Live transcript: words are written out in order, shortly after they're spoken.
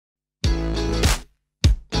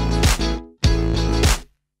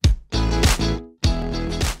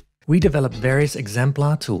we developed various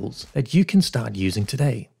exemplar tools that you can start using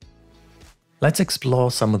today. Let's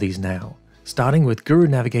explore some of these now, starting with Gooru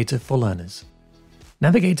Navigator for Learners.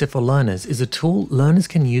 Navigator for Learners is a tool learners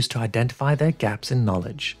can use to identify their gaps in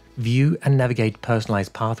knowledge, view and navigate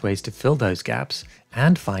personalized pathways to fill those gaps,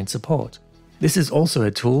 and find support. This is also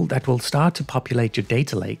a tool that will start to populate your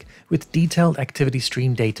data lake with detailed activity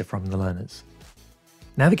stream data from the learners.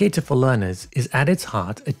 Navigator for Learners is at its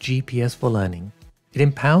heart a GPS for learning. It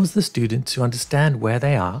empowers the student to understand where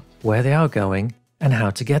they are going, and how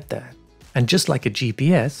to get there. And just like a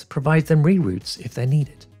GPS, provides them reroutes if they need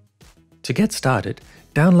it. To get started,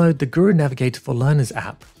 download the Gooru Navigator for Learners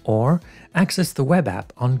app or access the web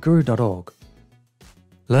app on guru.org.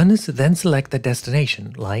 Learners then select their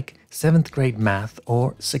destination like 7th grade math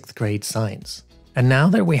or 6th grade science. And now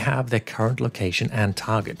that we have their current location and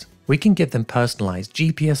target, we can give them personalized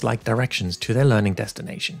GPS-like directions to their learning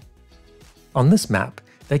destination. On this map,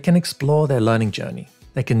 they can explore their learning journey.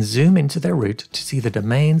 They can zoom into their route to see the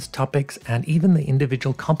domains, topics, and even the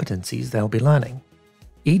individual competencies they'll be learning.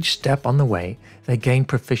 Each step on the way, they gain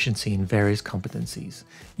proficiency in various competencies,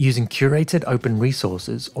 using curated open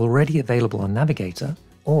resources already available on Navigator,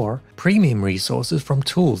 or premium resources from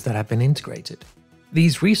tools that have been integrated.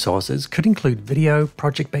 These resources could include video,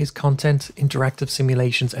 project-based content, interactive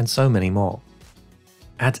simulations, and so many more.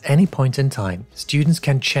 At any point in time, students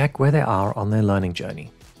can check where they are on their learning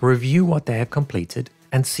journey, review what they have completed,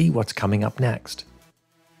 and see what's coming up next.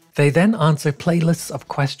 They then answer playlists of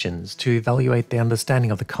questions to evaluate their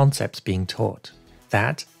understanding of the concepts being taught.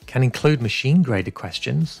 That can include machine-graded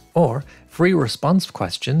questions or free response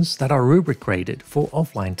questions that are rubric-graded for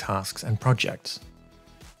offline tasks and projects.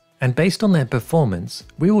 And based on their performance,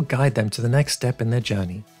 we will guide them to the next step in their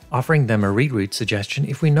journey, offering them a reroute suggestion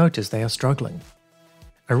if we notice they are struggling.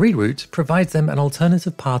 A reroute provides them an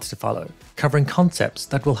alternative path to follow, covering concepts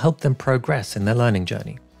that will help them progress in their learning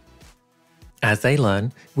journey. As they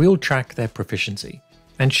learn, we will track their proficiency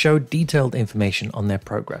and show detailed information on their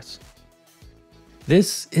progress.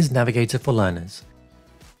 This is Navigator for Learners.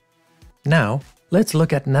 Now, let's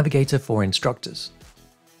look at Navigator for Instructors.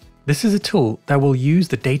 This is a tool that will use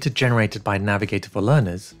the data generated by Navigator for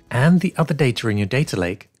Learners and the other data in your data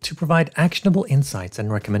lake to provide actionable insights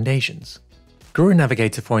and recommendations. Gooru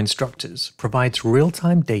Navigator for Instructors provides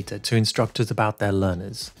real-time data to instructors about their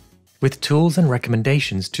learners, with tools and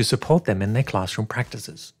recommendations to support them in their classroom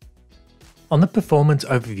practices. On the Performance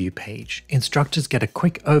Overview page, instructors get a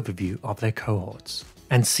quick overview of their cohorts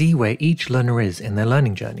and see where each learner is in their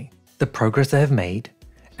learning journey, the progress they have made,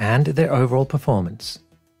 and their overall performance.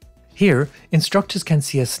 Here, instructors can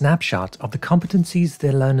see a snapshot of the competencies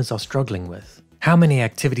their learners are struggling with, how many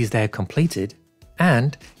activities they have completed,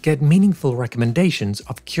 and get meaningful recommendations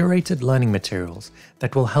of curated learning materials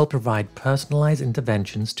that will help provide personalized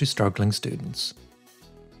interventions to struggling students.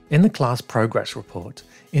 In the Class Progress Report,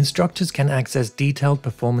 instructors can access detailed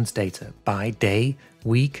performance data by day,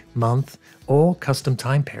 week, month, or custom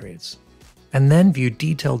time periods, and then view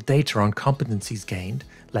detailed data on competencies gained,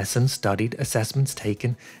 lessons studied, assessments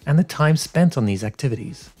taken, and the time spent on these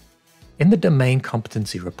activities. In the Domain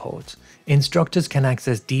Competency Report, instructors can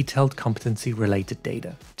access detailed competency-related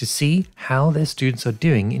data to see how their students are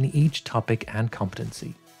doing in each topic and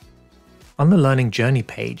competency. On the Learning Journey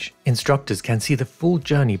page, instructors can see the full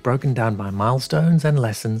journey broken down by milestones and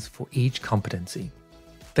lessons for each competency.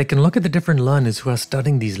 They can look at the different learners who are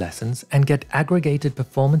studying these lessons and get aggregated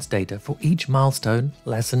performance data for each milestone,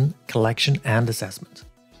 lesson, collection, and assessment.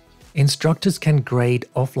 Instructors can grade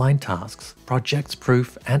offline tasks, projects,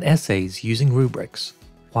 proof, and essays using rubrics,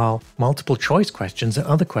 while multiple choice questions and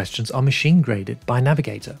other questions are machine graded by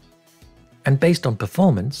Navigator. And based on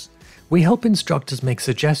performance, we help instructors make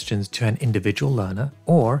suggestions to an individual learner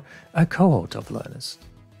or a cohort of learners.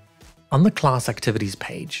 On the Class Activities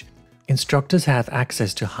page, instructors have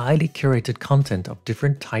access to highly curated content of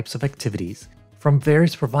different types of activities from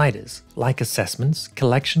various providers like assessments,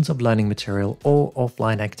 collections of learning material, or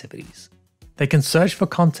offline activities. They can search for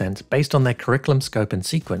content based on their curriculum scope and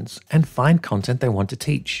sequence and find content they want to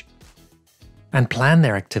teach, and plan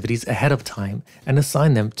their activities ahead of time and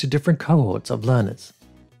assign them to different cohorts of learners.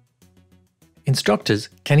 Instructors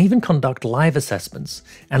can even conduct live assessments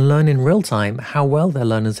and learn in real time how well their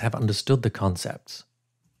learners have understood the concepts.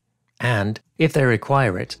 And, if they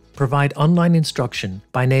require it, provide online instruction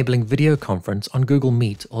by enabling video conference on Google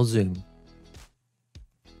Meet or Zoom.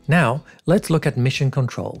 Now, let's look at Mission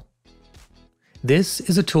Control. This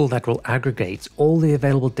is a tool that will aggregate all the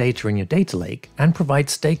available data in your data lake and provide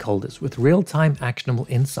stakeholders with real-time actionable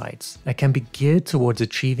insights that can be geared towards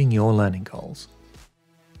achieving your learning goals.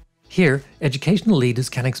 Here, educational leaders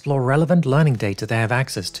can explore relevant learning data they have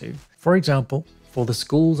access to, for example, for the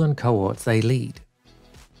schools and cohorts they lead.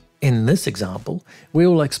 In this example, we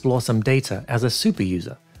will explore some data as a super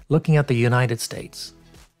user, looking at the United States.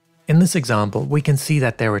 In this example, we can see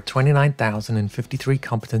that there were 29,053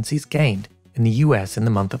 competencies gained in the US in the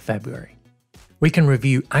month of February. We can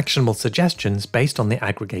review actionable suggestions based on the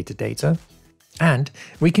aggregated data, and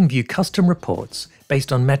we can view custom reports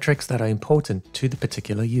based on metrics that are important to the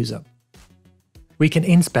particular user. We can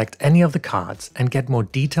inspect any of the cards and get more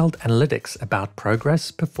detailed analytics about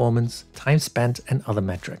progress, performance, time spent, and other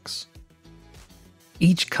metrics.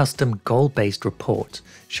 Each custom goal-based report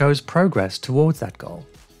shows progress towards that goal,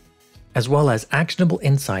 as well as actionable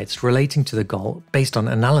insights relating to the goal based on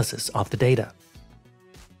analysis of the data.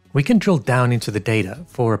 We can drill down into the data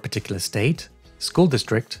for a particular state, school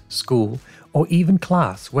district, school, or even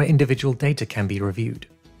class where individual data can be reviewed.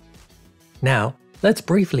 Now, let's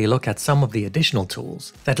briefly look at some of the additional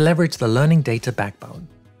tools that leverage the learning data backbone.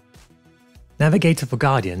 Navigator for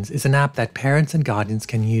Guardians is an app that parents and guardians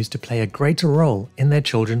can use to play a greater role in their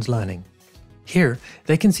children's learning. Here,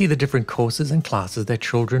 they can see the different courses and classes their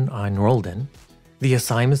children are enrolled in, the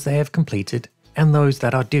assignments they have completed, and those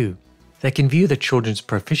that are due. They can view their children's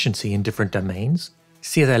proficiency in different domains,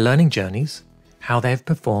 see their learning journeys, how they have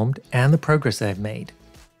performed, and the progress they have made.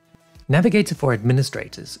 Navigator for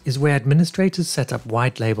Administrators is where administrators set up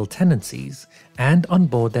white label tendencies and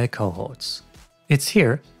onboard their cohorts. It's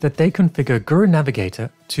here that they configure Gooru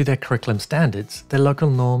Navigator to their curriculum standards, their local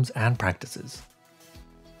norms and practices.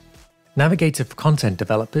 Navigator for Content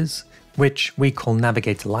Developers, which we call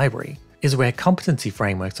Navigator Library, is where competency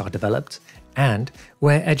frameworks are developed and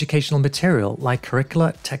where educational material like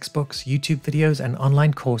curricula, textbooks, YouTube videos, and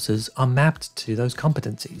online courses are mapped to those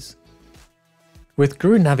competencies. With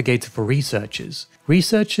Gooru Navigator for Researchers,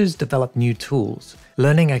 researchers develop new tools,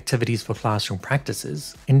 learning activities for classroom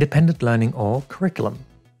practices, independent learning or curriculum,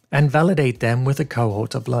 and validate them with a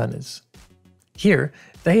cohort of learners. Here,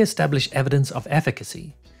 they establish evidence of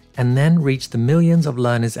efficacy, and then reach the millions of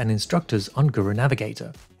learners and instructors on Gooru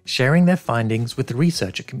Navigator, sharing their findings with the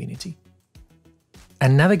researcher community.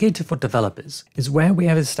 And Navigator for Developers is where we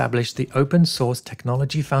have established the open source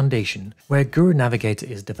technology foundation where Gooru Navigator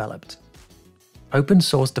is developed. Open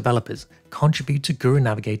source developers contribute to Gooru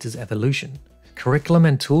Navigator's evolution. Curriculum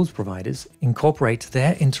and tools providers incorporate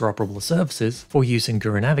their interoperable services for use in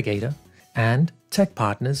Gooru Navigator, and tech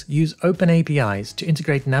partners use open APIs to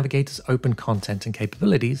integrate Navigator's open content and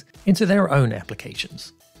capabilities into their own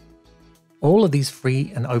applications. All of these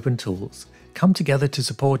free and open tools come together to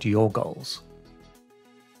support your goals.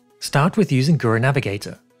 Start with using Gooru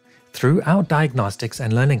Navigator. Through our diagnostics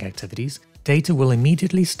and learning activities, data will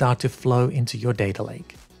immediately start to flow into your data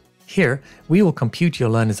lake. Here, we will compute your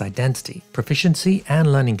learner's identity, proficiency,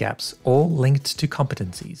 and learning gaps, all linked to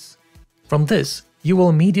competencies. From this, you will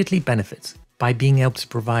immediately benefit by being able to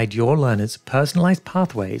provide your learners personalized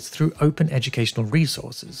pathways through open educational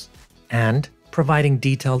resources, and providing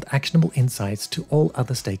detailed actionable insights to all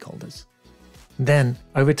other stakeholders. Then,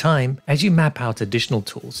 over time, as you map out additional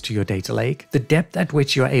tools to your data lake, the depth at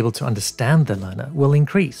which you are able to understand the learner will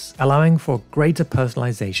increase, allowing for greater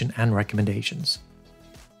personalization and recommendations.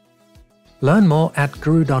 Learn more at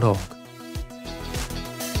Gooru.org.